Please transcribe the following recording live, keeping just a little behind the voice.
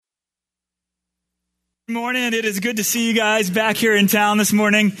Morning. It is good to see you guys back here in town this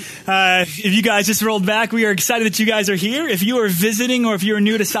morning. If you guys just rolled back, we are excited that you guys are here. If you are visiting or if you are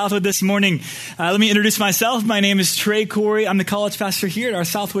new to Southwood this morning, let me introduce myself. My name is Trey Corey. I'm the college pastor here at our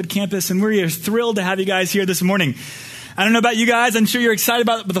Southwood campus, and we are thrilled to have you guys here this morning. I don't know about you guys. I'm sure you're excited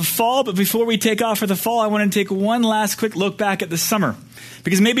about the fall, but before we take off for the fall, I want to take one last quick look back at the summer.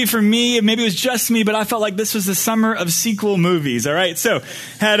 Because maybe for me, maybe it was just me, but I felt like this was the summer of sequel movies, all right? So,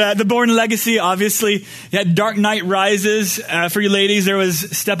 had The Bourne Legacy, obviously. You had Dark Knight Rises. For you ladies, there was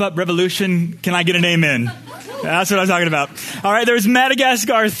Step Up Revolution. Can I get an amen? That's what I'm talking about. All right, there was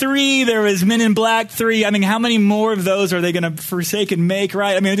Madagascar 3. There was Men in Black 3. I mean, how many more of those are they going to forsake and make,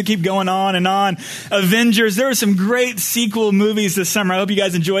 right? I mean, to keep going on and on. Avengers. There were some great sequel movies this summer. I hope you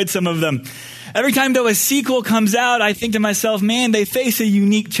guys enjoyed some of them. Every time, though, a sequel comes out, I think to myself, man, they face a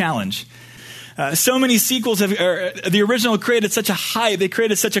unique challenge. So many sequels the original created such a hype, they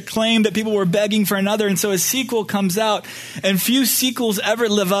created such a claim that people were begging for another, and so a sequel comes out, and few sequels ever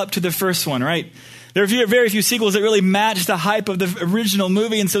live up to the first one, right? There are very few sequels that really match the hype of the original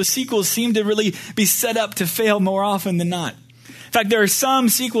movie, and so sequels seem to really be set up to fail more often than not. In fact, there are some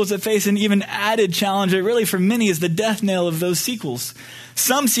sequels that face an even added challenge that really for many is the death knell of those sequels.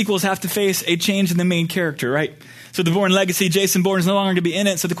 Some sequels have to face a change in the main character, right? So The Bourne Legacy, Jason Bourne is no longer going to be in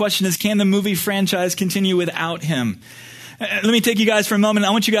it. So the question is, can the movie franchise continue without him? Let me take you guys for a moment.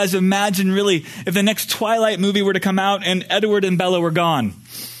 I want you guys to imagine really if the next Twilight movie were to come out and Edward and Bella were gone.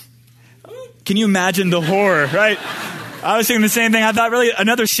 Can you imagine the horror, right? I was thinking the same thing. I thought really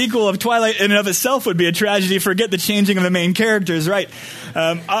another sequel of Twilight in and of itself would be a tragedy. Forget the changing of the main characters, right?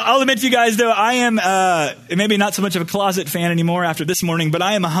 I'll admit to you guys, though, I am maybe not so much of a closet fan anymore after this morning, but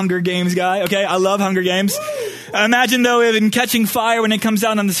I am a Hunger Games guy, okay? I love Hunger Games. Imagine, though, in Catching Fire, when it comes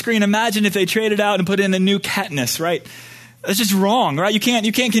out on the screen, imagine if they traded out and put in a new Katniss, right? That's just wrong, right? You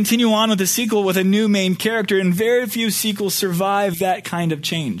can't continue on with a sequel with a new main character, and very few sequels survive that kind of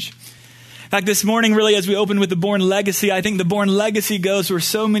change. In fact, this morning, really, as we opened with The Bourne Legacy, I think The Bourne Legacy goes where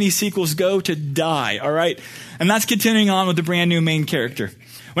so many sequels go to die, all right? And that's continuing on with the brand new main character.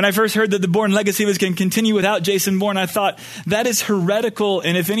 When I first heard that The Bourne Legacy was going to continue without Jason Bourne, I thought, that is heretical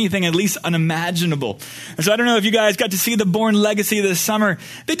and, if anything, at least unimaginable. And so I don't know if you guys got to see The Bourne Legacy this summer.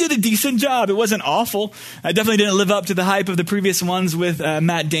 They did a decent job. It wasn't awful. I definitely didn't live up to the hype of the previous ones with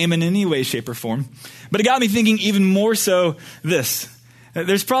Matt Damon in any way, shape, or form. But it got me thinking even more so this.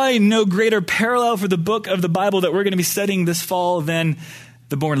 There's probably no greater parallel for the book of the Bible that we're going to be studying this fall than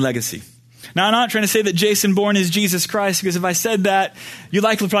The Bourne Legacy. Now, I'm not trying to say that Jason Bourne is Jesus Christ, because if I said that, you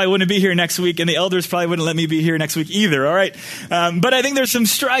likely probably wouldn't be here next week, and the elders probably wouldn't let me be here next week either, all right? But I think there's some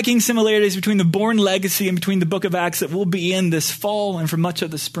striking similarities between The Bourne Legacy and between the book of Acts that we'll be in this fall and for much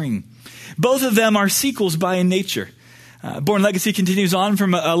of the spring. Both of them are sequels by nature. Bourne Legacy continues on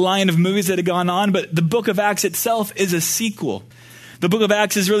from a line of movies that have gone on, but the book of Acts itself is a sequel. The book of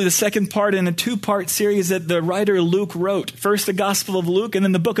Acts is really the second part in a two-part series that the writer Luke wrote. First, the Gospel of Luke, and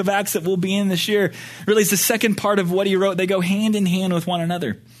then the book of Acts that we'll be in this year really is the second part of what he wrote. They go hand in hand with one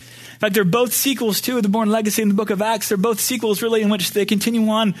another. In fact, they're both sequels, too, the Bourne Legacy and the book of Acts. They're both sequels, really, in which they continue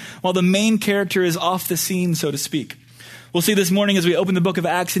on while the main character is off the scene, so to speak. We'll see this morning as we open the book of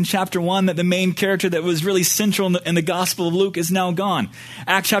Acts in chapter 1 that the main character that was really central in the Gospel of Luke is now gone.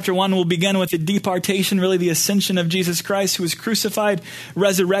 Acts chapter 1 will begin with the departation, really the ascension of Jesus Christ, who was crucified,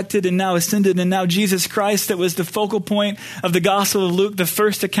 resurrected, and now ascended. And now Jesus Christ, that was the focal point of the Gospel of Luke, the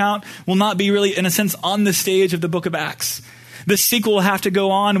first account, will not be really, in a sense, on the stage of the book of Acts. This sequel will have to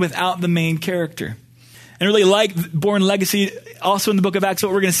go on without the main character. And really, like Bourne Legacy, also in the book of Acts,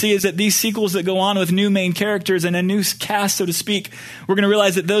 what we're going to see is that these sequels that go on with new main characters and a new cast, so to speak, we're going to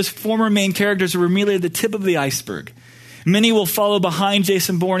realize that those former main characters were merely the tip of the iceberg. Many will follow behind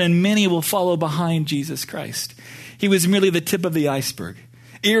Jason Bourne, and many will follow behind Jesus Christ. He was merely the tip of the iceberg.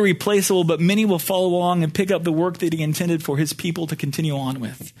 Irreplaceable, but many will follow along and pick up the work that he intended for his people to continue on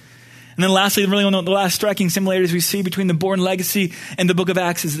with. And then lastly, really one of the last striking similarities we see between the Bourne Legacy and the book of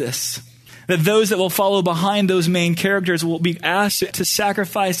Acts is this. That those that will follow behind those main characters will be asked to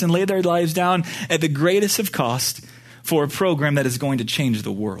sacrifice and lay their lives down at the greatest of cost for a program that is going to change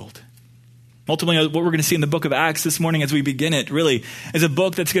the world. Ultimately, what we're going to see in the book of Acts this morning as we begin it really is a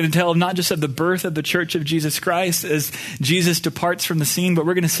book that's going to tell not just of the birth of the church of Jesus Christ as Jesus departs from the scene, but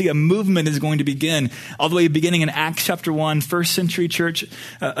we're going to see a movement is going to begin all the way beginning in Acts chapter 1, first century church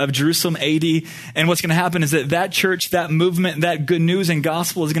of Jerusalem AD. And what's going to happen is that church, that movement, that good news and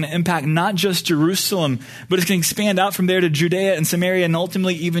gospel is going to impact not just Jerusalem, but it's going to expand out from there to Judea and Samaria and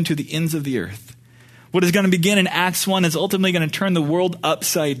ultimately even to the ends of the earth. What is going to begin in Acts 1 is ultimately going to turn the world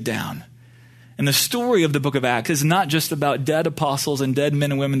upside down. And the story of the book of Acts is not just about dead apostles and dead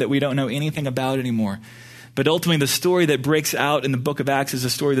men and women that we don't know anything about anymore. But ultimately, the story that breaks out in the book of Acts is a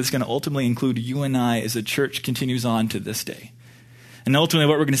story that's going to ultimately include you and I as the church continues on to this day. And ultimately,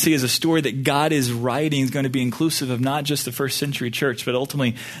 what we're going to see is a story that God is writing is going to be inclusive of not just the first century church, but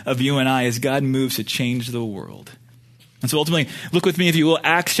ultimately of you and I as God moves to change the world. And so ultimately, look with me, if you will,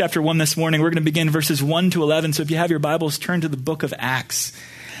 Acts chapter 1 this morning. We're going to begin verses 1 to 11. So if you have your Bibles, turn to the book of Acts.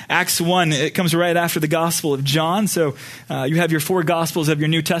 Acts 1, it comes right after the Gospel of John. So you have your 4 Gospels of your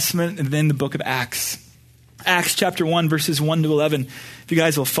New Testament and then the book of Acts. Acts chapter 1, verses 1 to 11. If you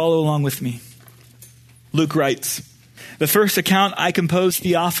guys will follow along with me. Luke writes, "The first account I composed,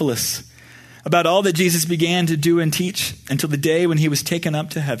 Theophilus, about all that Jesus began to do and teach until the day when he was taken up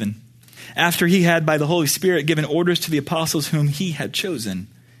to heaven, after he had by the Holy Spirit given orders to the apostles whom he had chosen.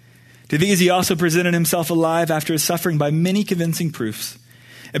 To these he also presented himself alive after his suffering by many convincing proofs,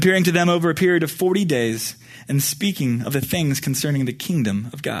 appearing to them over a period of 40 days and speaking of the things concerning the kingdom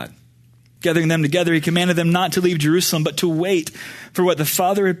of God. Gathering them together, he commanded them not to leave Jerusalem, but to wait for what the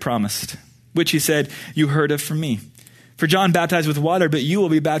Father had promised, which he said, 'You heard of from me. For John baptized with water, but you will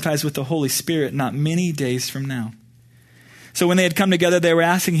be baptized with the Holy Spirit not many days from now.' So when they had come together, they were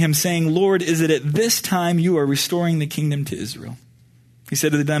asking him, saying, 'Lord, is it at this time you are restoring the kingdom to Israel?' He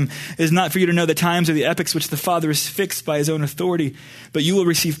said to them, 'It is not for you to know the times or the epochs which the Father has fixed by his own authority, but you will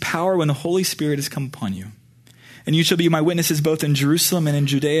receive power when the Holy Spirit has come upon you. And you shall be my witnesses both in Jerusalem and in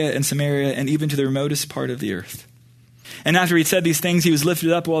Judea and Samaria and even to the remotest part of the earth.' And after he said these things, he was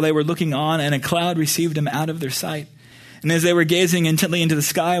lifted up while they were looking on, and a cloud received him out of their sight. And as they were gazing intently into the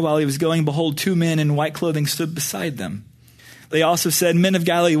sky while he was going, behold, 2 men in white clothing stood beside them. They also said, 'Men of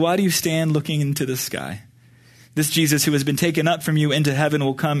Galilee, why do you stand looking into the sky? This Jesus who has been taken up from you into heaven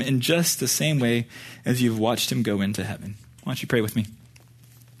will come in just the same way as you've watched him go into heaven.'" Why don't you pray with me?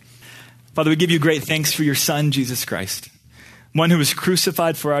 Father, we give you great thanks for your Son, Jesus Christ, one who was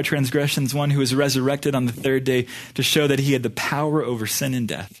crucified for our transgressions, one who was resurrected on the 3rd day to show that he had the power over sin and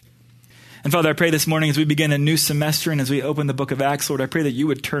death. And Father, I pray this morning as we begin a new semester and as we open the book of Acts, Lord, I pray that you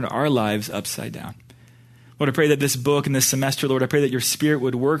would turn our lives upside down. Lord, I pray that this book and this semester, Lord, I pray that your Spirit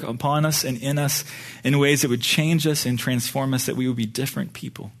would work upon us and in us in ways that would change us and transform us, that we would be different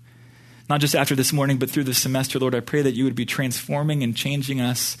people. Not just after this morning, but through this semester, Lord, I pray that you would be transforming and changing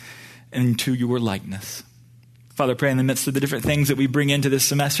us into your likeness. Father, I pray in the midst of the different things that we bring into this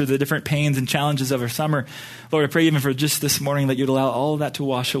semester, the different pains and challenges of our summer, Lord, I pray even for just this morning that you'd allow all of that to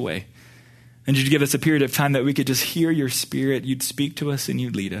wash away. And you'd give us a period of time that we could just hear your Spirit, you'd speak to us and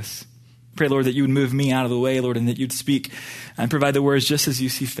you'd lead us. Pray, Lord, that you would move me out of the way, Lord, and that you'd speak and provide the words just as you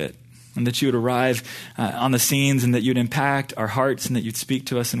see fit. And that you would arrive on the scenes and that you'd impact our hearts and that you'd speak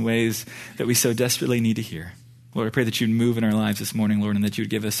to us in ways that we so desperately need to hear. Lord, I pray that you'd move in our lives this morning, Lord, and that you'd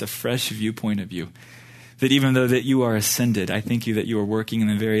give us a fresh viewpoint of you. That even though that you are ascended, I thank you that you are working in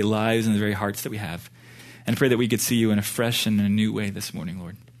the very lives and the very hearts that we have. And I pray that we could see you in a fresh and a new way this morning,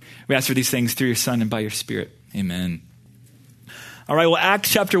 Lord. We ask for these things through your Son and by your Spirit. Amen. All right, well,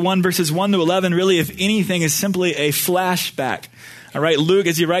 Acts chapter 1, verses 1 to 11, really, if anything, is simply a flashback. All right, Luke,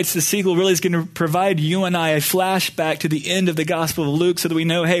 as he writes the sequel, really is going to provide you and I a flashback to the end of the Gospel of Luke so that we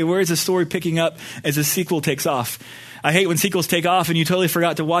know, hey, where is the story picking up as the sequel takes off? I hate when sequels take off and you totally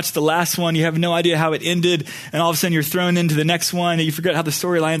forgot to watch the last one. You have no idea how it ended, and all of a sudden you're thrown into the next one, and you forget how the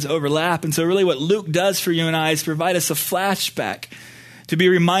storylines overlap. And so really what Luke does for you and I is provide us a flashback to be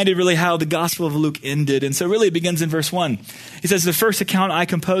reminded really how the Gospel of Luke ended. And so really it begins in verse 1. He says, "The first account I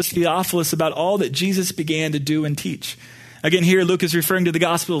composed, Theophilus, about all that Jesus began to do and teach." Again, here Luke is referring to the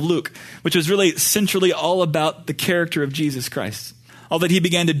Gospel of Luke, which was really centrally all about the character of Jesus Christ. All that he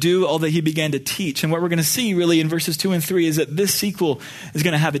began to do, all that he began to teach. And what we're going to see really in verses 2 and 3 is that this sequel is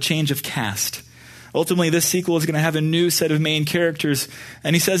going to have a change of cast. Ultimately, this sequel is going to have a new set of main characters.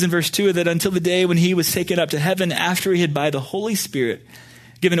 And he says in verse 2 that until the day when he was taken up to heaven, after he had by the Holy Spirit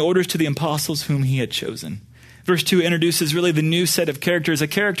given orders to the apostles whom he had chosen. Verse 2 introduces really the new set of characters, the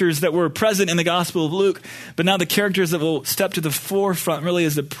characters that were present in the Gospel of Luke, but now the characters that will step to the forefront really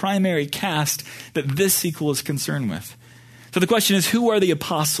is the primary cast that this sequel is concerned with. So the question is, who are the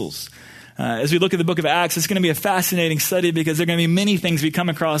apostles? As we look at the book of Acts, it's going to be a fascinating study because there are going to be many things we come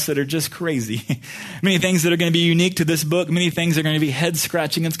across that are just crazy. Many things that are going to be unique to this book. Many things are going to be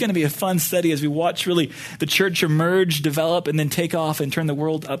head-scratching. It's going to be a fun study as we watch really the church emerge, develop, and then take off and turn the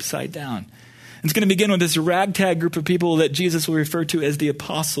world upside down. It's going to begin with this ragtag group of people that Jesus will refer to as the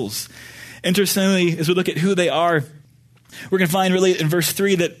apostles. Interestingly, as we look at who they are, we're going to find really in verse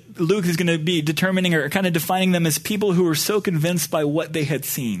 3 that Luke is going to be determining or kind of defining them as people who were so convinced by what they had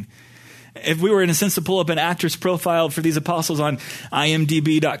seen. If we were in a sense to pull up an actor's profile for these apostles on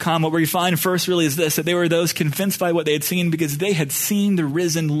imdb.com, what we find first really is this, that they were those convinced by what they had seen because they had seen the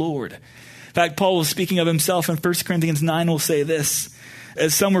risen Lord. In fact, Paul was speaking of himself in 1 Corinthians 9 will say this,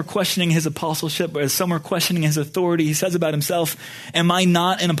 as some were questioning his apostleship, as some were questioning his authority, he says about himself, am I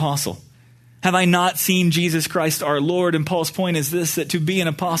not an apostle? Have I not seen Jesus Christ our Lord? And Paul's point is this, that to be an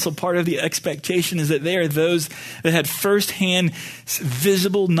apostle, part of the expectation is that they are those that had firsthand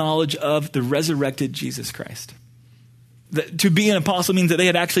visible knowledge of the resurrected Jesus Christ. That to be an apostle means that they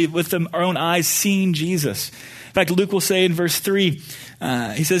had actually with their own eyes seen Jesus. In fact, Luke will say in verse 3,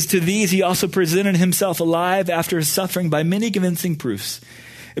 he says, to these he also presented himself alive after his suffering by many convincing proofs,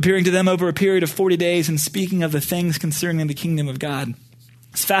 appearing to them over a period of 40 days and speaking of the things concerning the kingdom of God.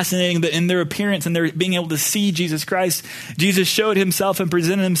 It's fascinating that in their appearance and their being able to see Jesus Christ, Jesus showed himself and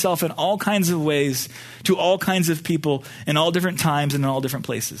presented himself in all kinds of ways to all kinds of people in all different times and in all different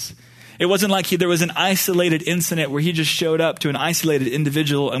places. It wasn't like there was an isolated incident where he just showed up to an isolated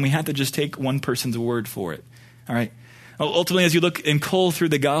individual and we had to just take one person's word for it. All right. Ultimately, as you look and cull through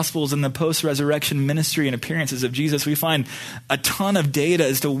the Gospels and the post-resurrection ministry and appearances of Jesus, we find a ton of data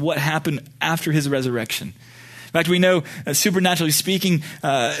as to what happened after his resurrection. In fact, we know, supernaturally speaking,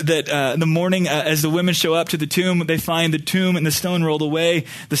 that the morning as the women show up to the tomb, they find the tomb and the stone rolled away.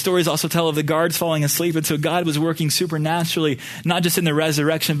 The stories also tell of the guards falling asleep. And so God was working supernaturally, not just in the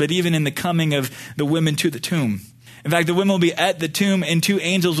resurrection, but even in the coming of the women to the tomb. In fact, the women will be at the tomb and two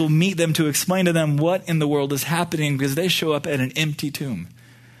angels will meet them to explain to them what in the world is happening because they show up at an empty tomb.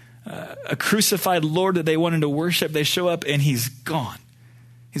 A crucified Lord that they wanted to worship, they show up and he's gone.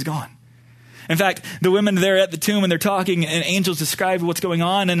 He's gone. In fact, the women there at the tomb and they're talking and angels describe what's going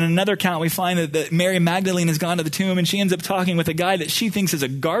on. And in another account, we find that Mary Magdalene has gone to the tomb and she ends up talking with a guy that she thinks is a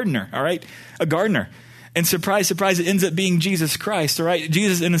gardener, all right? A gardener. And surprise, surprise, it ends up being Jesus Christ, all right?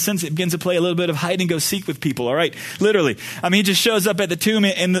 Jesus, in a sense, it begins to play a little bit of hide and go seek with people, all right? Literally. I mean, he just shows up at the tomb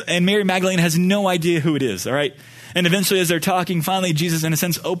and Mary Magdalene has no idea who it is, all right? And eventually as they're talking, finally Jesus, in a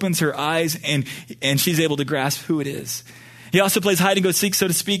sense, opens her eyes and she's able to grasp who it is. He also plays hide and go seek, so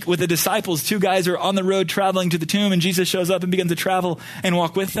to speak, with the disciples. Two guys are on the road traveling to the tomb, and Jesus shows up and begins to travel and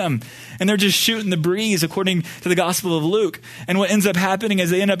walk with them. And they're just shooting the breeze, according to the Gospel of Luke. And what ends up happening is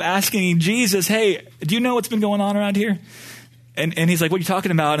they end up asking Jesus, hey, do you know what's been going on around here? And he's like, what are you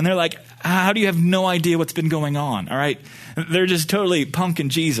talking about? And they're like, how do you have no idea what's been going on? All right. They're just totally punking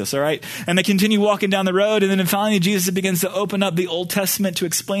Jesus. All right. And they continue walking down the road. And then finally, Jesus begins to open up the Old Testament to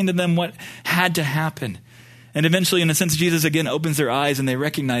explain to them what had to happen. And eventually, in a sense, Jesus again opens their eyes and they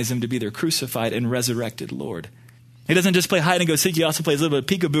recognize him to be their crucified and resurrected Lord. He doesn't just play hide and go seek. He also plays a little bit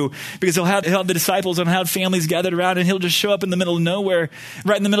of peekaboo because he'll have the disciples and have families gathered around and he'll just show up in the middle of nowhere,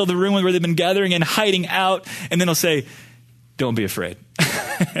 right in the middle of the room where they've been gathering and hiding out. And then he'll say, don't be afraid.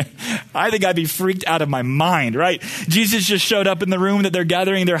 I think I'd be freaked out of my mind, right? Jesus just showed up in the room that they're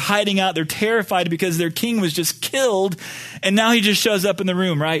gathering. They're hiding out. They're terrified because their king was just killed. And now he just shows up in the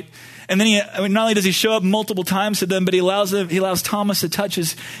room, right? And then not only does he show up multiple times to them, but he allows Thomas to touch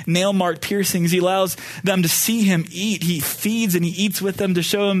his nail-marked piercings. He allows them to see him eat. He feeds and he eats with them to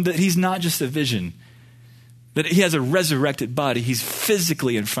show them that he's not just a vision, that he has a resurrected body. He's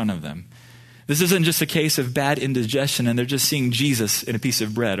physically in front of them. This isn't just a case of bad indigestion and they're just seeing Jesus in a piece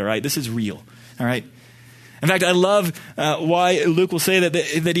of bread, all right? This is real, all right? In fact, I love why Luke will say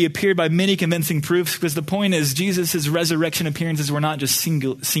that he appeared by many convincing proofs, because the point is Jesus' resurrection appearances were not just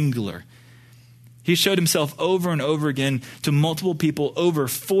singular. He showed himself over and over again to multiple people over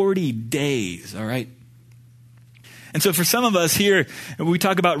 40 days, all right? And so for some of us here, when we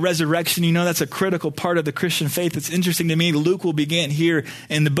talk about resurrection, you know that's a critical part of the Christian faith. It's interesting to me, Luke will begin here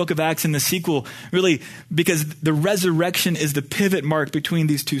in the book of Acts in the sequel, really because the resurrection is the pivot mark between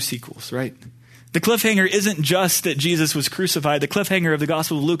these two sequels, right? The cliffhanger isn't just that Jesus was crucified. The cliffhanger of the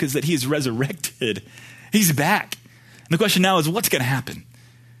Gospel of Luke is that he is resurrected. He's back. And the question now is, what's going to happen?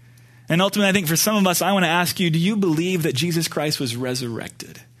 And ultimately, I think for some of us, I want to ask you, do you believe that Jesus Christ was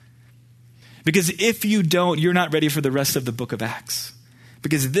resurrected? Because if you don't, you're not ready for the rest of the book of Acts.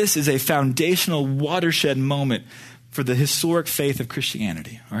 Because this is a foundational watershed moment for the historic faith of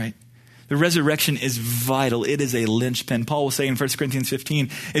Christianity, all right? The resurrection is vital. It is a linchpin. Paul will say in 1 Corinthians 15,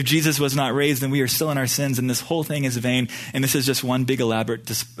 if Jesus was not raised, then we are still in our sins, and this whole thing is vain, and this is just one big elaborate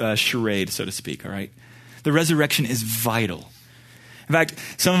charade, so to speak, all right? The resurrection is vital. In fact,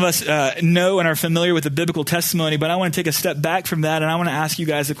 some of us know and are familiar with the biblical testimony, but I want to take a step back from that, and I want to ask you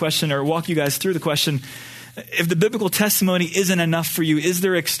guys a question, or walk you guys through the question, if the biblical testimony isn't enough for you, is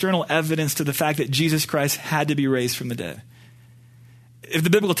there external evidence to the fact that Jesus Christ had to be raised from the dead? If the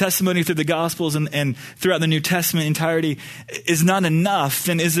biblical testimony through the Gospels and throughout the New Testament entirety is not enough,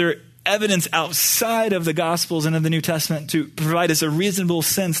 then is there evidence outside of the Gospels and of the New Testament to provide us a reasonable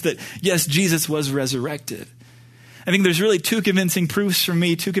sense that, yes, Jesus was resurrected. I think there's really two convincing proofs for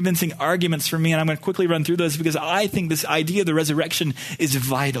me, two convincing arguments for me, and I'm going to quickly run through those because I think this idea of the resurrection is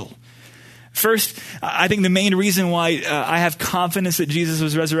vital. First, I think the main reason why I have confidence that Jesus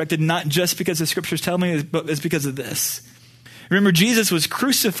was resurrected, not just because the scriptures tell me, but it's because of this. Remember, Jesus was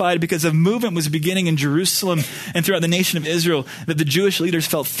crucified because a movement was beginning in Jerusalem and throughout the nation of Israel that the Jewish leaders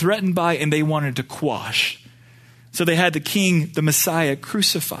felt threatened by and they wanted to quash. So they had the king, the Messiah,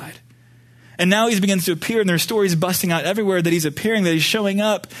 crucified. And now he begins to appear, and there are stories busting out everywhere that he's appearing, that he's showing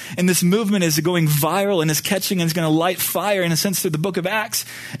up, and this movement is going viral and is catching and is going to light fire, in a sense, through the book of Acts.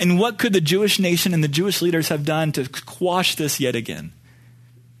 And what could the Jewish nation and the Jewish leaders have done to quash this yet again?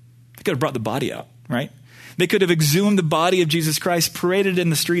 They could have brought the body out, right? They could have exhumed the body of Jesus Christ, paraded it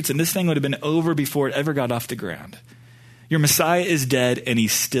in the streets, and this thing would have been over before it ever got off the ground. Your Messiah is dead, and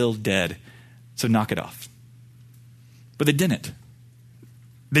he's still dead, so knock it off. But they didn't.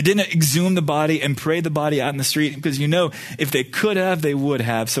 They didn't exhume the body and parade the body out in the street because, if they could have, they would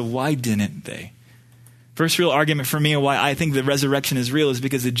have. So why didn't they? First real argument for me and why I think the resurrection is real is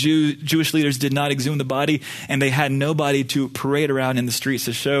because the Jewish leaders did not exhume the body and they had nobody to parade around in the streets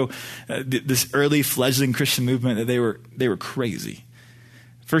to show this early fledgling Christian movement that they were crazy.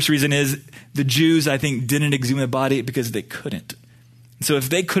 First reason is the Jews, I think, didn't exhume the body because they couldn't. So if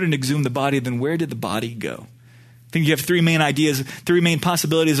they couldn't exhume the body, then where did the body go? I think you have three main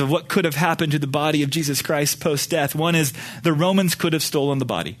possibilities of what could have happened to the body of Jesus Christ post-death. One is the Romans could have stolen the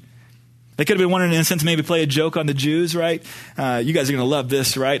body. They could have been wanting, in a sense, maybe play a joke on the Jews, right? You guys are going to love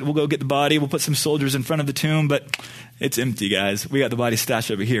this, right? We'll go get the body. We'll put some soldiers in front of the tomb, but it's empty, guys. We got the body stashed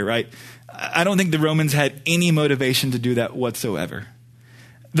over here, right? I don't think the Romans had any motivation to do that whatsoever.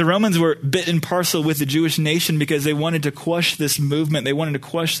 The Romans were bit and parcel with the Jewish nation because they wanted to quash this movement. They wanted to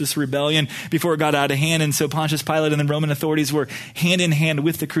quash this rebellion before it got out of hand. And so Pontius Pilate and the Roman authorities were hand in hand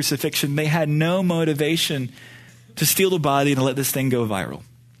with the crucifixion. They had no motivation to steal the body and to let this thing go viral.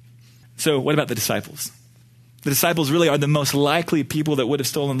 So what about the disciples? The disciples really are the most likely people that would have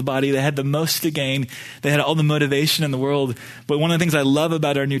stolen the body. They had the most to gain. They had all the motivation in the world. But one of the things I love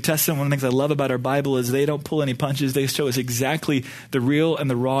about our New Testament, one of the things I love about our Bible is they don't pull any punches. They show us exactly the real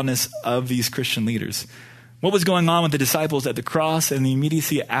and the rawness of these Christian leaders. What was going on with the disciples at the cross and the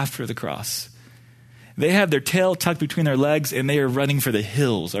immediacy after the cross? They have their tail tucked between their legs and they are running for the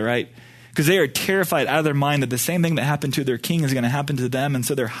hills, all right? Because they are terrified out of their mind that the same thing that happened to their king is going to happen to them. And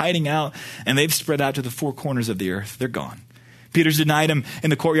so they're hiding out and they've spread out to the four corners of the earth. They're gone. Peter's denied him in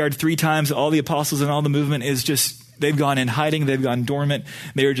the courtyard 3 times. All the apostles and all the movement is just, they've gone in hiding. They've gone dormant.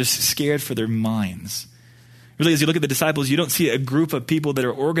 They are just scared for their minds. Really, as you look at the disciples, you don't see a group of people that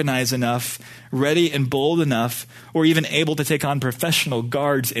are organized enough, ready and bold enough, or even able to take on professional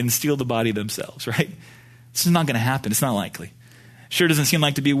guards and steal the body themselves, right? This is not going to happen. It's not likely. Sure doesn't seem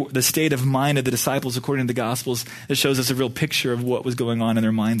like to be the state of mind of the disciples according to the Gospels that shows us a real picture of what was going on in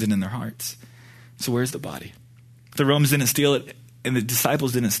their minds and in their hearts. So where's the body? If the Romans didn't steal it and the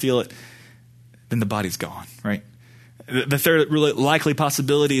disciples didn't steal it, then the body's gone, right? The third really likely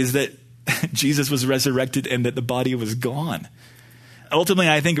possibility is that Jesus was resurrected and that the body was gone. Ultimately,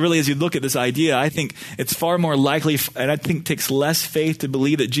 I think really as you look at this idea, I think it's far more likely, and I think it takes less faith to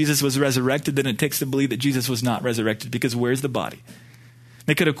believe that Jesus was resurrected than it takes to believe that Jesus was not resurrected, because where's the body?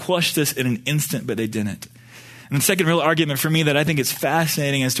 They could have quashed this in an instant, but they didn't. And the second real argument for me that I think is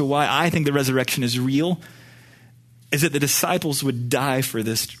fascinating as to why I think the resurrection is real is that the disciples would die for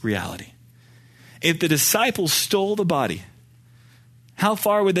this reality. If the disciples stole the body, how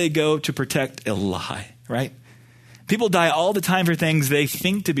far would they go to protect a lie, right? People die all the time for things they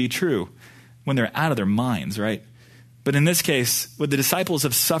think to be true when they're out of their minds, right? But in this case, would the disciples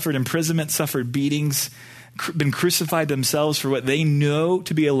have suffered imprisonment, suffered beatings, been crucified themselves for what they know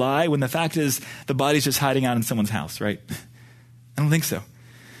to be a lie, when the fact is the body's just hiding out in someone's house, right? I don't think so.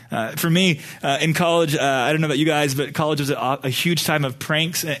 For me, in college, I don't know about you guys, but college was a huge time of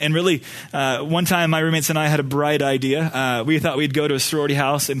pranks. And really, one time my roommates and I had a bright idea. We thought we'd go to a sorority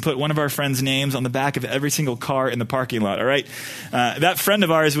house and put one of our friends' names on the back of every single car in the parking lot, all right? That friend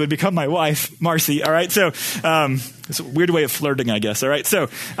of ours would become my wife, Marcy, all right? So it's a weird way of flirting, I guess, all right?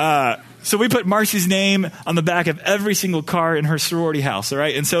 So we put Marcy's name on the back of every single car in her sorority house, all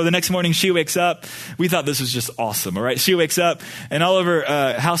right? And so the next morning she wakes up. We thought this was just awesome, all right? She wakes up and all of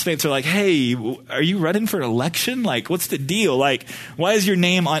her housemates are like, hey, are you running for an election? Like, what's the deal? Like, why is your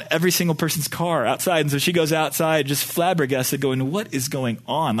name on every single person's car outside? And so she goes outside just flabbergasted going, what is going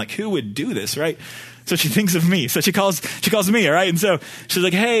on? Like, who would do this, right? So she thinks of me. So she calls me, all right? And so she's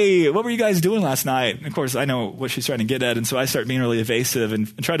like, hey, what were you guys doing last night? And of course, I know what she's trying to get at. And so I start being really evasive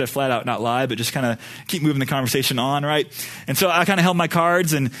and try to flat out not lie, but just kind of keep moving the conversation on, right? And so I kind of held my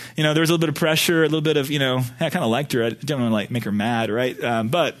cards, and, there was a little bit of pressure, a little bit of, I kind of liked her. I didn't want to make her mad, right?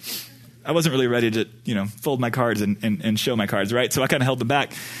 But I wasn't really ready to, fold my cards and show my cards, right? So I kind of held them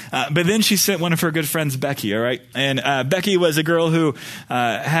back. But then she sent one of her good friends, Becky, all right? And Becky was a girl who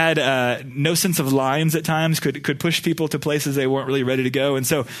had no sense of lines at times, could push people to places they weren't really ready to go. And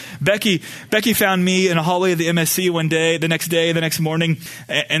so Becky found me in a hallway of the MSC the next morning,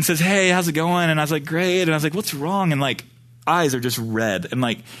 and says, hey, how's it going? And I was like, great. And I was like, what's wrong? And eyes are just red. And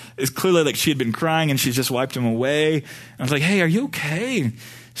it's clearly she had been crying and she's just wiped them away. And I was like, hey, are you okay?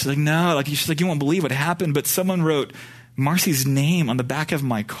 She's like, no. She's like, you won't believe what happened, but someone wrote Marcy's name on the back of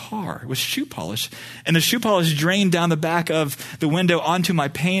my car with shoe polish. And the shoe polish drained down the back of the window onto my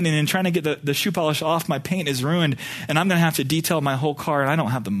paint. And in trying to get the shoe polish off, my paint is ruined. And I'm going to have to detail my whole car, and I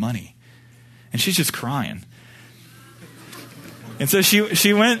don't have the money. And she's just crying. And so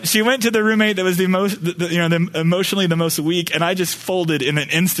she went to the roommate that was emotionally the most weak, and I just folded in an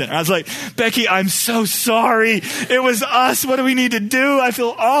instant. I was like, Becky, I'm so sorry. It was us. What do we need to do? I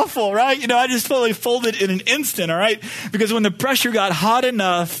feel awful, right? I just totally folded in an instant, all right? Because when the pressure got hot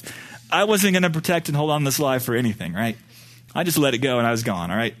enough, I wasn't going to protect and hold on to this lie for anything, right? I just let it go and I was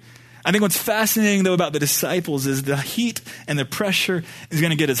gone, all right? I think what's fascinating, though, about the disciples is the heat and the pressure is going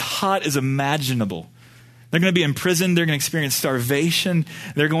to get as hot as imaginable. They're going to be imprisoned. They're going to experience starvation.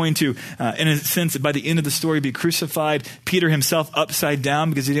 They're going to, in a sense, by the end of the story, be crucified. Peter himself upside down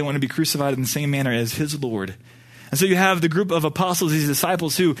because he didn't want to be crucified in the same manner as his Lord. And so you have the group of apostles, these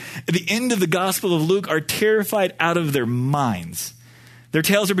disciples, who at the end of the Gospel of Luke are terrified out of their minds. Their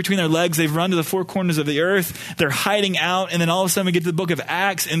tails are between their legs. They've run to the four corners of the earth. They're hiding out. And then all of a sudden we get to the book of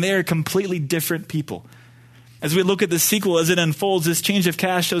Acts, and they are completely different people. As we look at the sequel, as it unfolds, this change of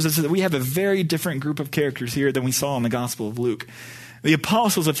cast shows us that we have a very different group of characters here than we saw in the Gospel of Luke. The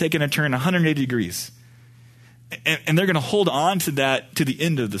apostles have taken a turn 180 degrees, and they're going to hold on to that to the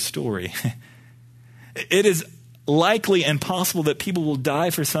end of the story. It is likely and possible that people will die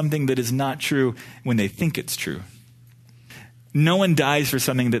for something that is not true when they think it's true. No one dies for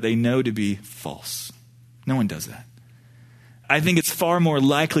something that they know to be false. No one does that. I think it's far more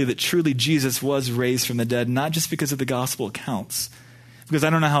likely that truly Jesus was raised from the dead, not just because of the gospel accounts, because I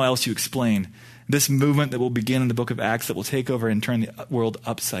don't know how else you explain this movement that will begin in the book of Acts that will take over and turn the world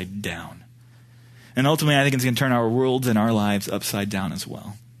upside down. And ultimately, I think it's going to turn our worlds and our lives upside down as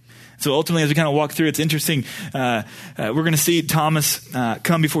well. So ultimately, as we kind of walk through, it's interesting. We're going to see Thomas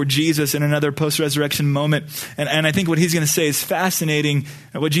come before Jesus in another post-resurrection moment. And I think what he's going to say is fascinating.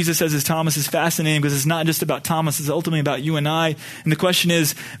 What Jesus says is Thomas is fascinating because it's not just about Thomas. It's ultimately about you and I. And the question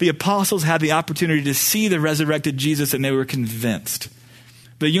is, the apostles had the opportunity to see the resurrected Jesus and they were convinced.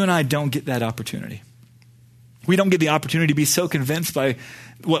 But you and I don't get that opportunity. We don't get the opportunity to be so convinced by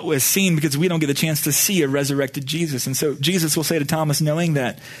what was seen because we don't get the chance to see a resurrected Jesus. And so Jesus will say to Thomas, knowing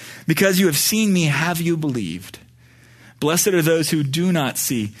that, because you have seen me, have you believed? Blessed are those who do not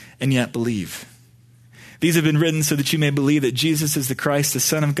see and yet believe. These have been written so that you may believe that Jesus is the Christ, the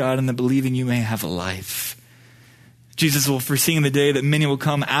Son of God, and that believing you may have life. Jesus will foresee the day that many will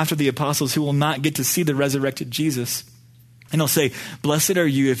come after the apostles who will not get to see the resurrected Jesus. And he'll say, blessed are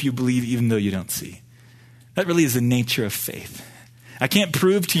you if you believe even though you don't see. That really is the nature of faith. I can't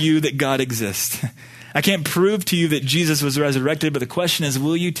prove to you that God exists. I can't prove to you that Jesus was resurrected, but the question is,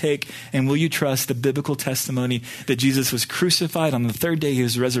 will you take and will you trust the biblical testimony that Jesus was crucified on the third day, he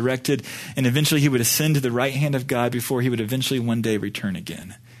was resurrected, and eventually he would ascend to the right hand of God before he would eventually one day return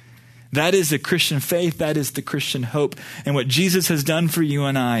again. That is the Christian faith. That is the Christian hope. And what Jesus has done for you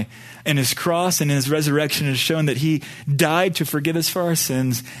and I in his cross and in his resurrection has shown that he died to forgive us for our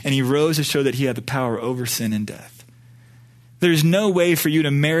sins, and he rose to show that he had the power over sin and death. There's no way for you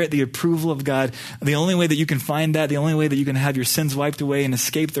to merit the approval of God. The only way that you can find that, the only way that you can have your sins wiped away and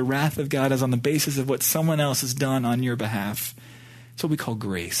escape the wrath of God is on the basis of what someone else has done on your behalf. It's what we call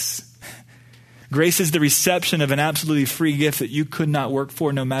grace. Grace is the reception of an absolutely free gift that you could not work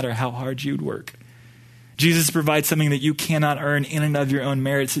for no matter how hard you'd work. Jesus provides something that you cannot earn in and of your own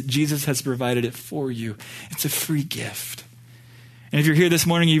merits. Jesus has provided it for you. It's a free gift. And if you're here this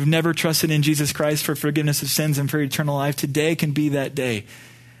morning, you've never trusted in Jesus Christ for forgiveness of sins and for eternal life, today can be that day.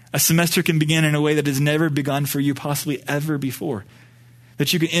 A semester can begin in a way that has never begun for you, possibly ever before.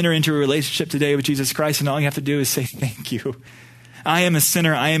 That you can enter into a relationship today with Jesus Christ, and all you have to do is say, thank you. I am a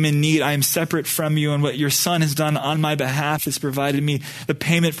sinner. I am in need. I am separate from you. And what your Son has done on my behalf has provided me the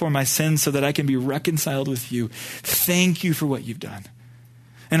payment for my sins so that I can be reconciled with you. Thank you for what you've done.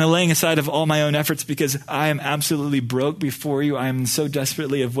 and a laying aside of all my own efforts because I am absolutely broke before you. I am so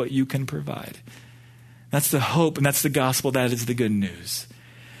desperately of what you can provide. That's the hope, and that's the gospel. That is the good news.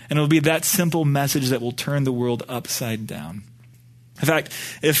 And it will be that simple message that will turn the world upside down. In fact,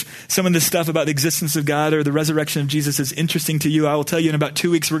 if some of this stuff about the existence of God or the resurrection of Jesus is interesting to you, I will tell you in about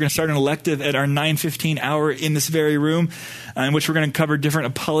 2 weeks, we're going to start an elective at our 9:15 hour in this very room, in which we're going to cover different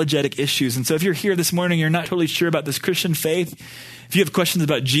apologetic issues. And so if you're here this morning, you're not totally sure about this Christian faith, if you have questions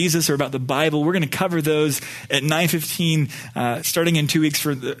about Jesus or about the Bible, we're going to cover those at 9:15, starting in 2 weeks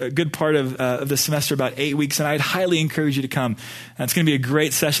for a good part of the semester, about 8 weeks. And I'd highly encourage you to come. It's going to be a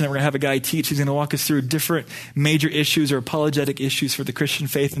great session that we're going to have a guy teach. He's going to walk us through different major issues or apologetic issues for the Christian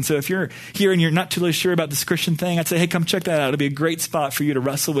faith. And so if you're here and you're not totally sure about this Christian thing, I'd say, hey, come check that out. It'll be a great spot for you to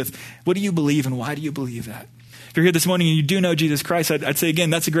wrestle with. What do you believe and why do you believe that? If you're here this morning and you do know Jesus Christ, I'd say, again,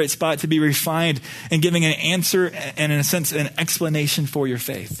 that's a great spot to be refined and giving an answer and, in a sense, an explanation for your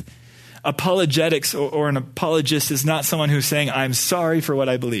faith. Apologetics or an apologist is not someone who's saying, I'm sorry for what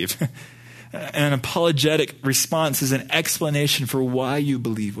I believe. An apologetic response is an explanation for why you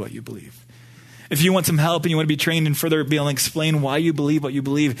believe what you believe. If you want some help and you want to be trained and further be able to explain why you believe what you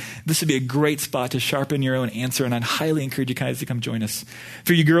believe, this would be a great spot to sharpen your own answer, and I'd highly encourage you guys to come join us.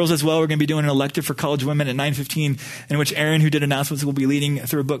 For you girls as well, we're going to be doing an elective for college women at 9:15, in which Aaron, who did announcements, will be leading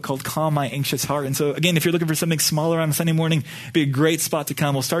through a book called Calm My Anxious Heart. And so, again, if you're looking for something smaller on a Sunday morning, it'd be a great spot to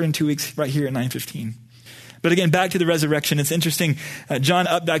come. We'll start in 2 weeks right here at 9:15. But again, back to the resurrection. It's interesting. John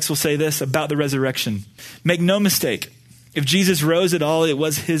Updikes will say this about the resurrection. Make no mistake, if Jesus rose at all, it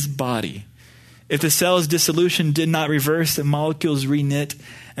was his body. If the cell's dissolution did not reverse, the molecules reknit,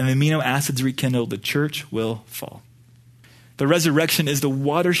 and the amino acids rekindled, the church will fall. The resurrection is the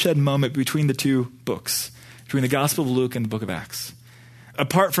watershed moment between the two books, between the Gospel of Luke and the book of Acts.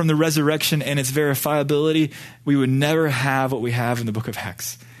 Apart from the resurrection and its verifiability, we would never have what we have in the book of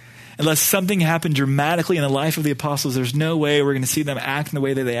Acts. Unless something happened dramatically in the life of the apostles, there's no way we're going to see them act in the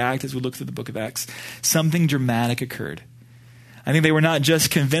way that they act as we look through the book of Acts. Something dramatic occurred. I think they were not just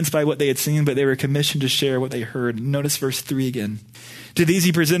convinced by what they had seen, but they were commissioned to share what they heard. Notice verse 3 again. To these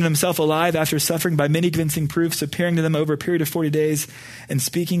he presented himself alive after suffering by many convincing proofs, appearing to them over a period of 40 days and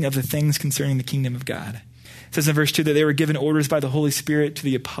speaking of the things concerning the kingdom of God. It says in verse 2 that they were given orders by the Holy Spirit to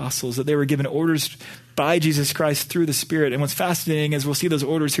the apostles, that they were given orders by Jesus Christ through the Spirit. And what's fascinating is we'll see those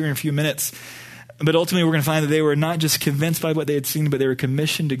orders here in a few minutes. But ultimately we're going to find that they were not just convinced by what they had seen, but they were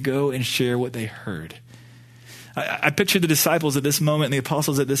commissioned to go and share what they heard. I picture the disciples at this moment and the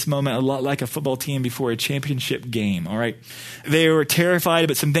apostles at this moment a lot like a football team before a championship game, all right? They were terrified,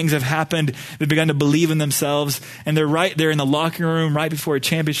 but some things have happened. They've begun to believe in themselves, and they're right there in the locker room right before a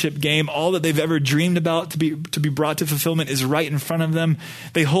championship game. All that they've ever dreamed about to be brought to fulfillment is right in front of them.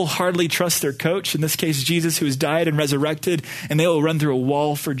 They wholeheartedly trust their coach, in this case Jesus, who has died and resurrected, and they will run through a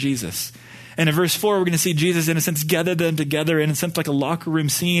wall for Jesus. And in verse 4, we're going to see Jesus, in a sense, gather them together in a sense like a locker room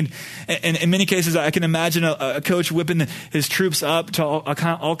scene. And in many cases, I can imagine a coach whipping his troops up to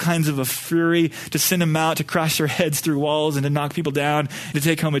all kinds of a fury to send them out to crash their heads through walls and to knock people down and to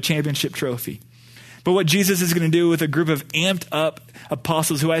take home a championship trophy. But what Jesus is going to do with a group of amped up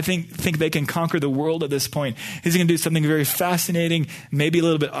apostles who I think they can conquer the world at this point, he's going to do something very fascinating, maybe a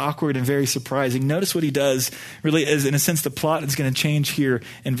little bit awkward and very surprising. Notice what he does really is, in a sense, the plot is going to change here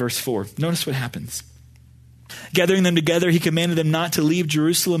in verse 4. Notice what happens. Gathering them together, he commanded them not to leave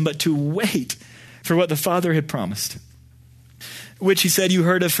Jerusalem, but to wait for what the Father had promised, which he said, you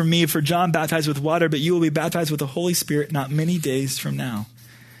heard of from me, for John baptized with water, but you will be baptized with the Holy Spirit not many days from now.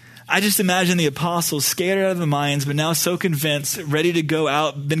 I just imagine the apostles scared out of their minds, but now so convinced, ready to go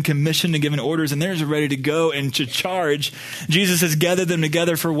out, been commissioned and given orders, and they're just ready to go and to charge. Jesus has gathered them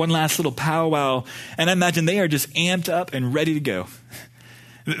together for one last little powwow, and I imagine they are just amped up and ready to go.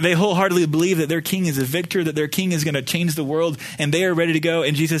 They wholeheartedly believe that their king is a victor, that their king is going to change the world, and they are ready to go.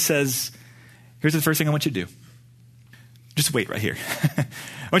 And Jesus says, here's the first thing I want you to do. Just wait right here.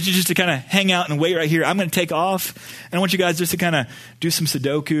 I want you just to kind of hang out and wait right here. I'm going to take off, and I want you guys just to kind of do some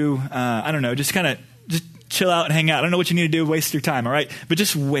Sudoku. I don't know, just chill out and hang out. I don't know what you need to do, waste your time, all right? But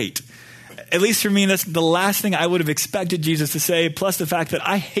just wait. At least for me, that's the last thing I would have expected Jesus to say, plus the fact that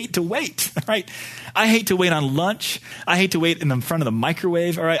I hate to wait, all right? I hate to wait on lunch. I hate to wait in the front of the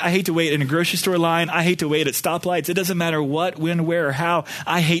microwave, all right? I hate to wait in a grocery store line. I hate to wait at stoplights. It doesn't matter what, when, where, or how.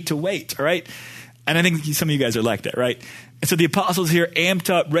 I hate to wait, all right? And I think some of you guys are like that, right? And so the apostles here, amped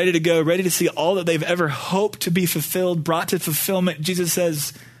up, ready to go, ready to see all that they've ever hoped to be fulfilled, brought to fulfillment. Jesus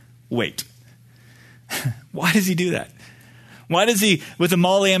says, wait. Why does he do that? Why does he, with them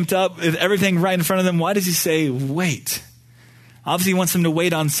all amped up, with everything right in front of them, why does he say, wait? Obviously, he wants them to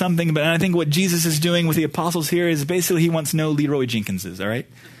wait on something, but I think what Jesus is doing with the apostles here is basically he wants no Leroy Jenkinses, all right?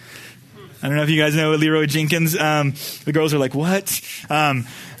 I don't know if you guys know Leroy Jenkins. The girls are like, what? I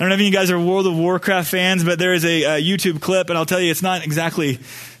don't know if you guys are World of Warcraft fans, but there is a YouTube clip, and I'll tell you, it's not exactly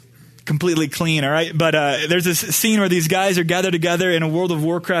completely clean, all right? But there's this scene where these guys are gathered together in a World of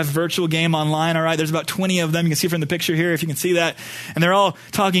Warcraft virtual game online, all right? There's about 20 of them. You can see from the picture here, if you can see that. And they're all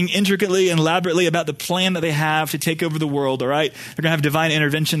talking intricately and elaborately about the plan that they have to take over the world, all right? They're going to have divine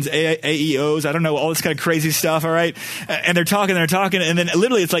interventions, AEOs, I don't know, all this kind of crazy stuff, all right? And they're talking, and then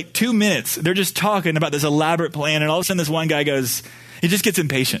literally it's like 2 minutes. They're just talking about this elaborate plan, and all of a sudden this one guy goes, he just gets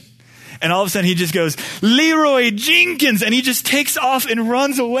impatient. And all of a sudden he just goes, Leroy Jenkins, and he just takes off and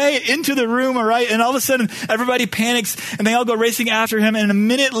runs away into the room, all right? And all of a sudden everybody panics and they all go racing after him. And a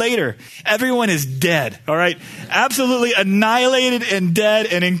minute later, everyone is dead, all right? Absolutely annihilated and dead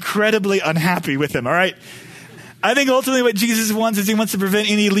and incredibly unhappy with him, all right? I think ultimately what Jesus wants is he wants to prevent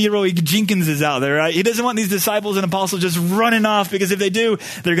any Leroy Jenkinses out there, right? He doesn't want these disciples and apostles just running off, because if they do,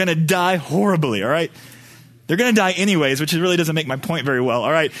 they're going to die horribly, all right? They're going to die anyways, which really doesn't make my point very well,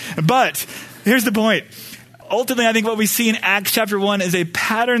 all right? But here's the point. Ultimately, I think what we see in Acts chapter 1 is a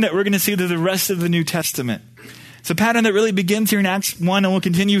pattern that we're going to see through the rest of the New Testament. It's a pattern that really begins here in Acts 1 and will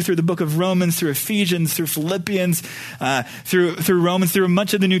continue through the book of Romans, through Ephesians, through Philippians, through Romans, through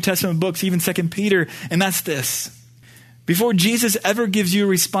much of the New Testament books, even 2 Peter, and that's this. Before Jesus ever gives you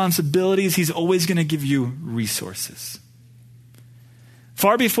responsibilities, he's always going to give you resources.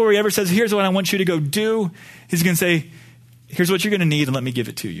 Far before he ever says, here's what I want you to go do, he's going to say, here's what you're going to need and let me give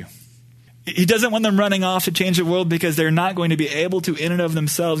it to you. He doesn't want them running off to change the world because they're not going to be able to in and of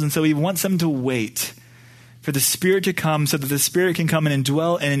themselves. And so he wants them to wait for the Spirit to come so that the Spirit can come and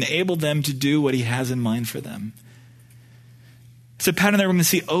indwell and enable them to do what he has in mind for them. It's a pattern that we're going to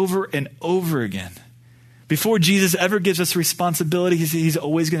see over and over again. Before Jesus ever gives us responsibility, he's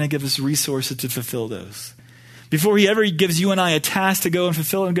always going to give us resources to fulfill those. Before he ever gives you and I a task to go and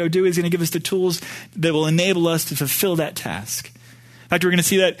fulfill and go do, he's going to give us the tools that will enable us to fulfill that task. In fact, we're going to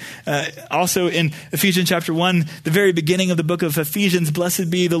see that also in Ephesians chapter 1, the very beginning of the book of Ephesians. Blessed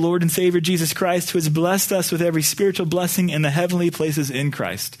be the Lord and Savior Jesus Christ, who has blessed us with every spiritual blessing in the heavenly places in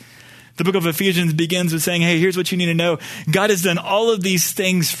Christ. The book of Ephesians begins with saying, hey, here's what you need to know. God has done all of these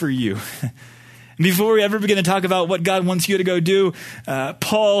things for you. Before we ever begin to talk about what God wants you to go do,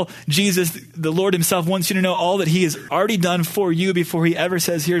 Paul, Jesus, the Lord himself wants you to know all that he has already done for you before he ever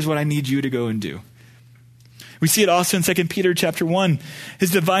says, here's what I need you to go and do. We see it also in 2 Peter chapter 1. His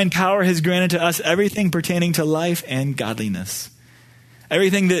divine power has granted to us everything pertaining to life and godliness.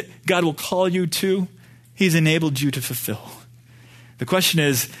 Everything that God will call you to, he's enabled you to fulfill. The question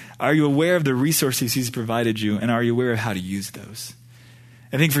is, are you aware of the resources he's provided you, and are you aware of how to use those?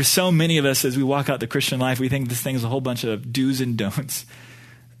 I think for so many of us, as we walk out the Christian life, we think this thing is a whole bunch of do's and don'ts.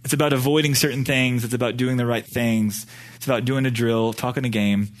 It's about avoiding certain things. It's about doing the right things. It's about doing a drill, talking a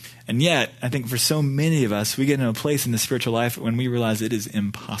game. And yet, I think for so many of us, we get in a place in the spiritual life when we realize it is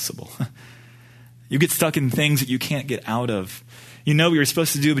impossible. You get stuck in things that you can't get out of. You know what you're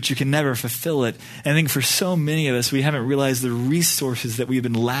supposed to do, but you can never fulfill it. And I think for so many of us, we haven't realized the resources that we've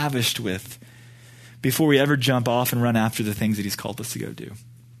been lavished with before we ever jump off and run after the things that he's called us to go do.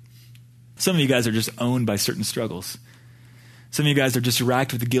 Some of you guys are just owned by certain struggles. Some of you guys are just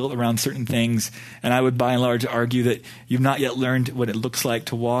racked with guilt around certain things, and I would by and large argue that you've not yet learned what it looks like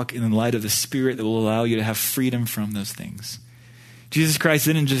to walk in the light of the Spirit that will allow you to have freedom from those things. Jesus Christ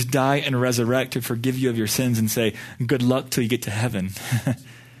didn't just die and resurrect to forgive you of your sins and say, good luck till you get to heaven.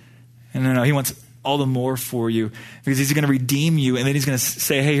 No, he wants all the more for you, because he's going to redeem you, and then he's going to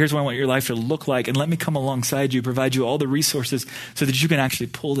say, hey, here's what I want your life to look like, and let me come alongside you, provide you all the resources so that you can actually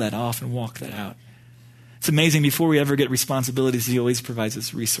pull that off and walk that out. It's amazing. Before we ever get responsibilities, he always provides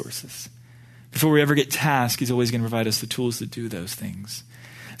us resources. Before we ever get tasks, he's always going to provide us the tools to do those things.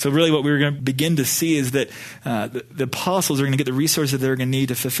 So really what we're going to begin to see is that the apostles are going to get the resources they're going to need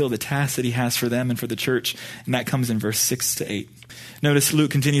to fulfill the task that he has for them and for the church. And that comes in verse 6 to 8. Notice Luke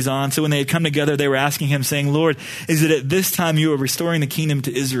continues on. So when they had come together, they were asking him, saying, Lord, is it at this time you are restoring the kingdom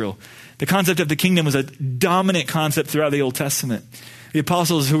to Israel? The concept of the kingdom was a dominant concept throughout the Old Testament. The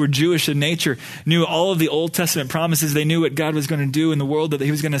apostles, who were Jewish in nature, knew all of the Old Testament promises. They knew what God was going to do in the world, that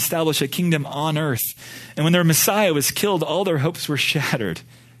he was going to establish a kingdom on earth. And when their Messiah was killed, all their hopes were shattered.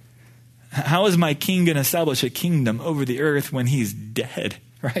 How is my king going to establish a kingdom over the earth when he's dead,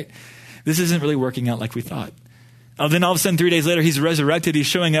 right? This isn't really working out like we thought. Then all of a sudden, 3 days later, he's resurrected. He's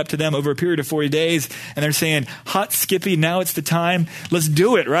showing up to them over a period of 40 days. And they're saying, hot skippy, now it's the time. Let's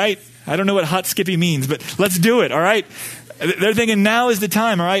do it, right? I don't know what hot skippy means, but let's do it, all right? They're thinking now is the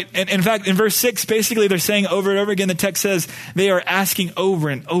time, all right? And in fact, in verse 6, basically they're saying over and over again, the text says they are asking over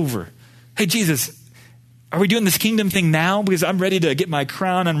and over, hey, Jesus, are we doing this kingdom thing now? Because I'm ready to get my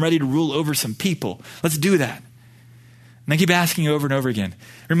crown. I'm ready to rule over some people. Let's do that. And they keep asking over and over again.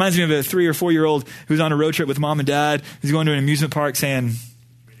 It reminds me of a 3 or 4 year old who's on a road trip with mom and dad, who's going to an amusement park saying,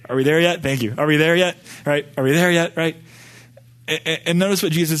 are we there yet? Thank you. Are we there yet? Right? Are we there yet? Right? And notice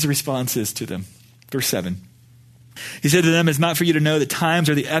what Jesus' response is to them. Verse 7. He said to them, it's not for you to know the times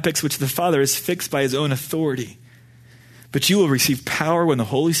or the epochs which the Father has fixed by his own authority, but you will receive power when the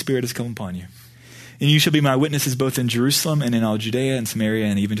Holy Spirit has come upon you. And you shall be my witnesses both in Jerusalem and in all Judea and Samaria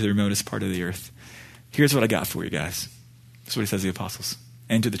and even to the remotest part of the earth. Here's what I got for you guys. That's what he says to the apostles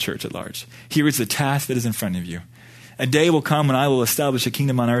and to the church at large. Here is the task that is in front of you. A day will come when I will establish a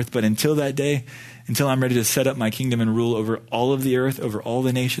kingdom on earth, but until that day, until I'm ready to set up my kingdom and rule over all of the earth, over all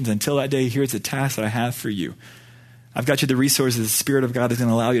the nations, until that day, here's the task that I have for you. I've got you the resources. The Spirit of God is going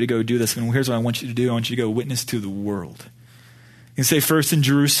to allow you to go do this. And here's what I want you to do. I want you to go witness to the world. You can say first in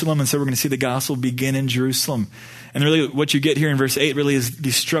Jerusalem, and so we're going to see the gospel begin in Jerusalem. And really what you get here in verse 8 really is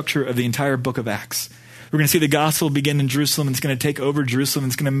the structure of the entire book of Acts. We're going to see the gospel begin in Jerusalem, and it's going to take over Jerusalem, and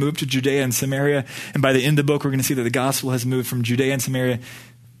it's going to move to Judea and Samaria. And by the end of the book, we're going to see that the gospel has moved from Judea and Samaria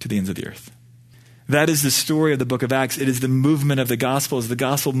to the ends of the earth. That is the story of the book of Acts. It is the movement of the gospel as the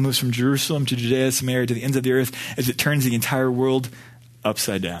gospel moves from Jerusalem to Judea, Samaria, to the ends of the earth, as it turns the entire world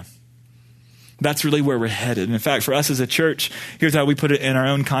upside down. That's really where we're headed. And in fact, for us as a church, here's how we put it in our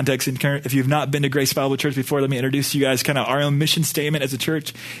own context. And if you've not been to Grace Bible Church before, let me introduce you guys kind of our own mission statement as a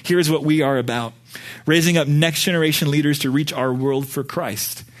church. Here's what we are about. Raising up next generation leaders to reach our world for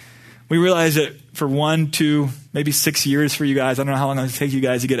Christ. We realize that for 1, 2, maybe 6 years for you guys, I don't know how long it'll take you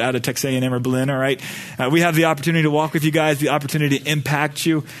guys to get out of Texas A&M or Berlin, all right? We have the opportunity to walk with you guys, the opportunity to impact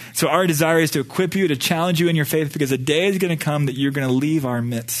you. So our desire is to equip you, to challenge you in your faith, because a day is going to come that you're going to leave our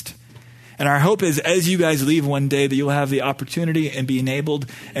midst. And our hope is as you guys leave one day that you'll have the opportunity and be enabled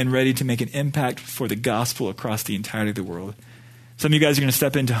and ready to make an impact for the gospel across the entirety of the world. Some of you guys are going to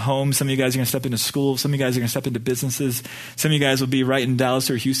step into homes. Some of you guys are going to step into schools. Some of you guys are going to step into businesses. Some of you guys will be right in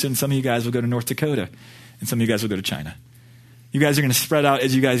Dallas or Houston. Some of you guys will go to North Dakota. And some of you guys will go to China. You guys are going to spread out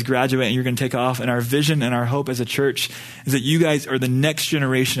as you guys graduate and you're going to take off. And our vision and our hope as a church is that you guys are the next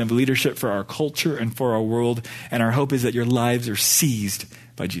generation of leadership for our culture and for our world. And our hope is that your lives are seized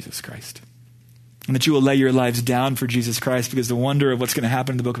by Jesus Christ. And that you will lay your lives down for Jesus Christ, because the wonder of what's going to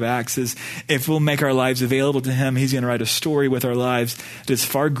happen in the book of Acts is if we'll make our lives available to him, he's going to write a story with our lives that is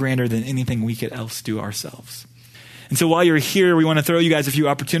far grander than anything we could else do ourselves. And so while you're here, we want to throw you guys a few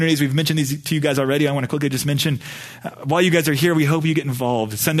opportunities. We've mentioned these to you guys already. I want to quickly just mention, while you guys are here, we hope you get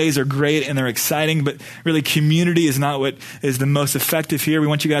involved. Sundays are great and they're exciting, but really community is not what is the most effective here. We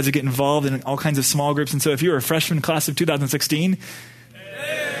want you guys to get involved in all kinds of small groups. And so if you're a freshman class of 2016,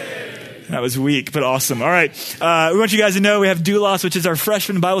 that was weak, but awesome. All right. We want you guys to know we have Doulos, which is our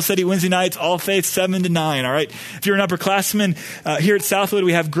freshman Bible study Wednesday nights, all faith, 7 to 9. All right. If you're an upperclassman, here at Southwood,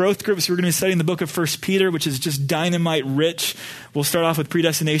 we have growth groups. We're going to be studying the book of 1 Peter, which is just dynamite rich. We'll start off with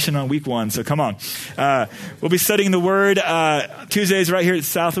predestination on week 1. So come on. We'll be studying the word, Tuesdays right here at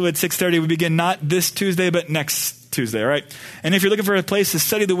Southwood, 6:30. We begin not this Tuesday, but next Tuesday, all right? And if you're looking for a place to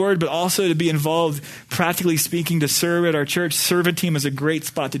study the word, but also to be involved, practically speaking, to serve at our church, servant team is a great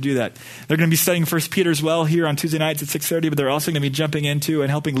spot to do that. They're going to be studying 1 Peter as well here on Tuesday nights at 6:30, but they're also going to be jumping into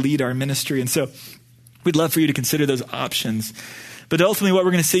and helping lead our ministry. And so we'd love for you to consider those options. But ultimately what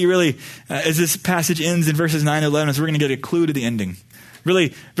we're going to see really as this passage ends in verses 9 to 11 is we're going to get a clue to the ending.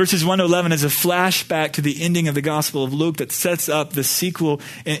 Really, verses 1 to 11 is a flashback to the ending of the Gospel of Luke that sets up the sequel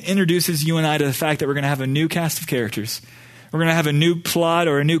and introduces you and I to the fact that we're going to have a new cast of characters. We're going to have a new plot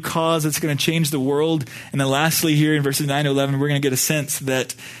or a new cause that's going to change the world. And then lastly here in verses 9 to 11, we're going to get a sense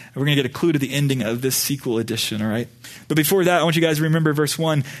that we're going to get a clue to the ending of this sequel edition, all right? But before that, I want you guys to remember verse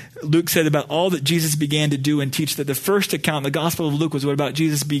 1. Luke said about all that Jesus began to do and teach, that the first account, the Gospel of Luke, was what about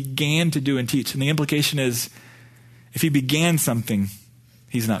Jesus began to do and teach. And the implication is if he began something,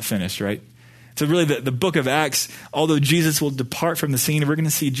 he's not finished, right? So really the book of Acts, although Jesus will depart from the scene, we're going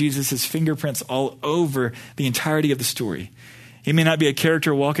to see Jesus' fingerprints all over the entirety of the story. He may not be a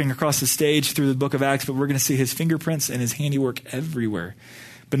character walking across the stage through the book of Acts, but we're going to see his fingerprints and his handiwork everywhere.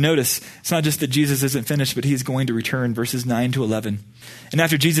 But notice, it's not just that Jesus isn't finished, but he's going to return, verses 9 to 11. And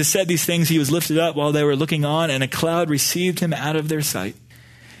after Jesus said these things, he was lifted up while they were looking on, and a cloud received him out of their sight.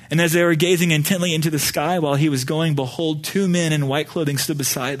 And as they were gazing intently into the sky while he was going, behold, 2 men in white clothing stood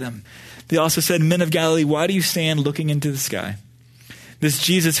beside them. They also said, Men of Galilee, why do you stand looking into the sky? This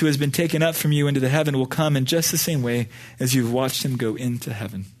Jesus who has been taken up from you into the heaven will come in just the same way as you've watched him go into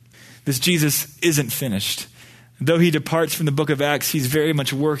heaven. This Jesus isn't finished. Though he departs from the book of Acts, he's very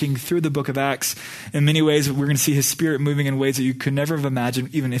much working through the book of Acts. In many ways, we're going to see his Spirit moving in ways that you could never have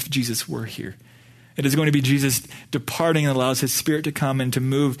imagined, even if Jesus were here. It is going to be Jesus departing and allows his Spirit to come and to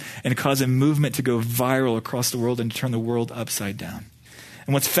move and cause a movement to go viral across the world and to turn the world upside down.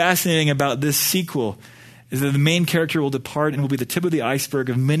 And what's fascinating about this sequel is that the main character will depart and will be the tip of the iceberg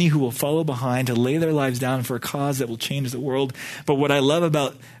of many who will follow behind to lay their lives down for a cause that will change the world. But what I love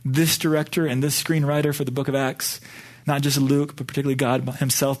about this director and this screenwriter for the book of Acts, not just Luke, but particularly God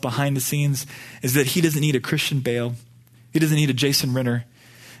himself behind the scenes, is that he doesn't need a Christian Bale. He doesn't need a Jason Renner.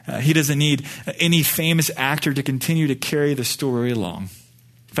 He doesn't need any famous actor to continue to carry the story along.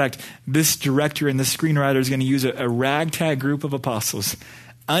 In fact, this director and this screenwriter is going to use a ragtag group of apostles,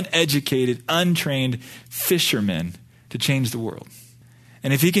 uneducated, untrained fishermen to change the world.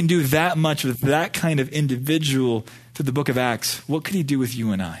 And if he can do that much with that kind of individual through the book of Acts, what could he do with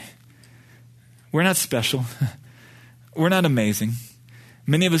you and I? We're not special. We're not amazing.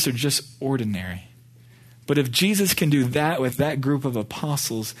 Many of us are just ordinary. But if Jesus can do that with that group of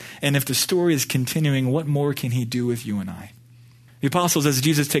apostles, and if the story is continuing, what more can he do with you and I? The apostles, as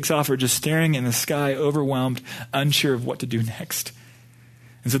Jesus takes off, are just staring in the sky, overwhelmed, unsure of what to do next.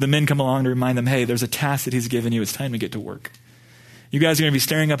 And so the men come along to remind them, hey, there's a task that he's given you. It's time to get to work. You guys are going to be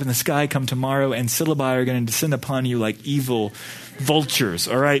staring up in the sky come tomorrow, and Syllabi are going to descend upon you like evil vultures,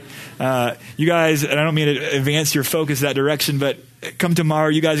 all right? You guys, and I don't mean to advance your focus that direction, but come tomorrow,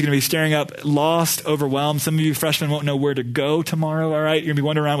 you guys are going to be staring up, lost, overwhelmed. Some of you freshmen won't know where to go tomorrow, all right? You're going to be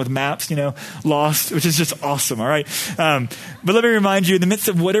wandering around with maps, lost, which is just awesome, all right? But let me remind you, in the midst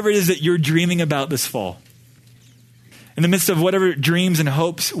of whatever it is that you're dreaming about this fall, in the midst of whatever dreams and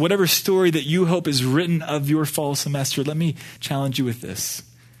hopes, whatever story that you hope is written of your fall semester, let me challenge you with this.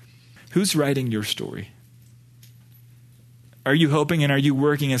 Who's writing your story? Are you hoping and are you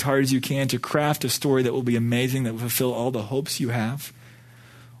working as hard as you can to craft a story that will be amazing, that will fulfill all the hopes you have?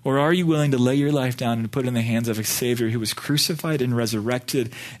 Or are you willing to lay your life down and put it in the hands of a Savior who was crucified and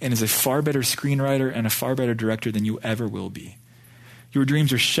resurrected and is a far better screenwriter and a far better director than you ever will be? Your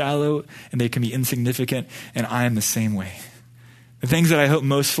dreams are shallow and they can be insignificant, and I am the same way. The things that I hope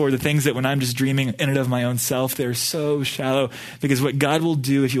most for, the things that when I'm just dreaming in and of my own self, they're so shallow, because what God will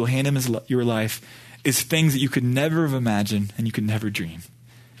do if you'll hand him your life is things that you could never have imagined and you could never dream.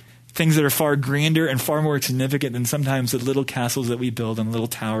 Things that are far grander and far more significant than sometimes the little castles that we build and little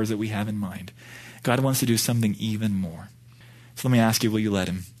towers that we have in mind. God wants to do something even more. So let me ask you, will you let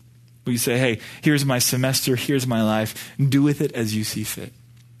him? Will you say, hey, here's my semester, here's my life, do with it as you see fit?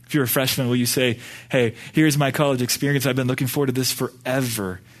 If you're a freshman, will you say, hey, here's my college experience, I've been looking forward to this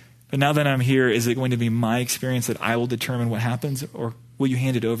forever, but now that I'm here, is it going to be my experience that I will determine what happens? Or will you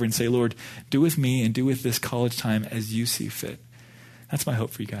hand it over and say, Lord, do with me and do with this college time as you see fit? That's my hope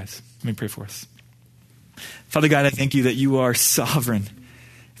for you guys. Let me pray for us. Father God, I thank you that you are sovereign.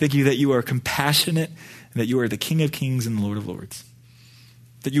 Thank you that you are compassionate and that you are the King of Kings and the Lord of Lords.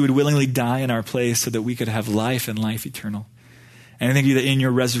 That you would willingly die in our place so that we could have life and life eternal. And I thank you that in your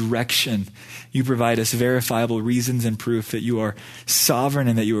resurrection, you provide us verifiable reasons and proof that you are sovereign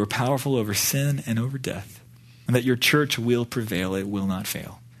and that you are powerful over sin and over death. And that your church will prevail, it will not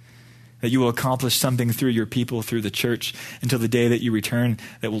fail. That you will accomplish something through your people, through the church, until the day that you return,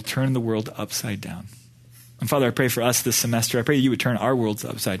 that will turn the world upside down. And Father, I pray for us this semester, I pray that you would turn our worlds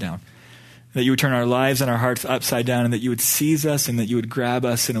upside down. That you would turn our lives and our hearts upside down, and that you would seize us and that you would grab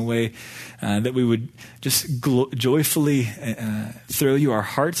us in a way that we would just joyfully throw you our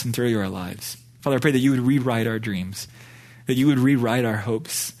hearts and throw you our lives. Father, I pray that you would rewrite our dreams, that you would rewrite our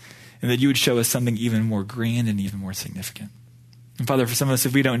hopes, and that you would show us something even more grand and even more significant. And Father, for some of us,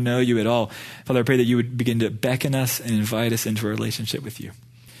 if we don't know you at all, Father, I pray that you would begin to beckon us and invite us into a relationship with you.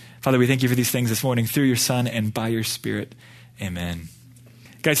 Father, we thank you for these things this morning through your Son and by your Spirit. Amen.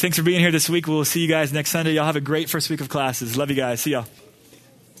 Guys, thanks for being here this week. We'll see you guys next Sunday. Y'all have a great first week of classes. Love you guys. See y'all.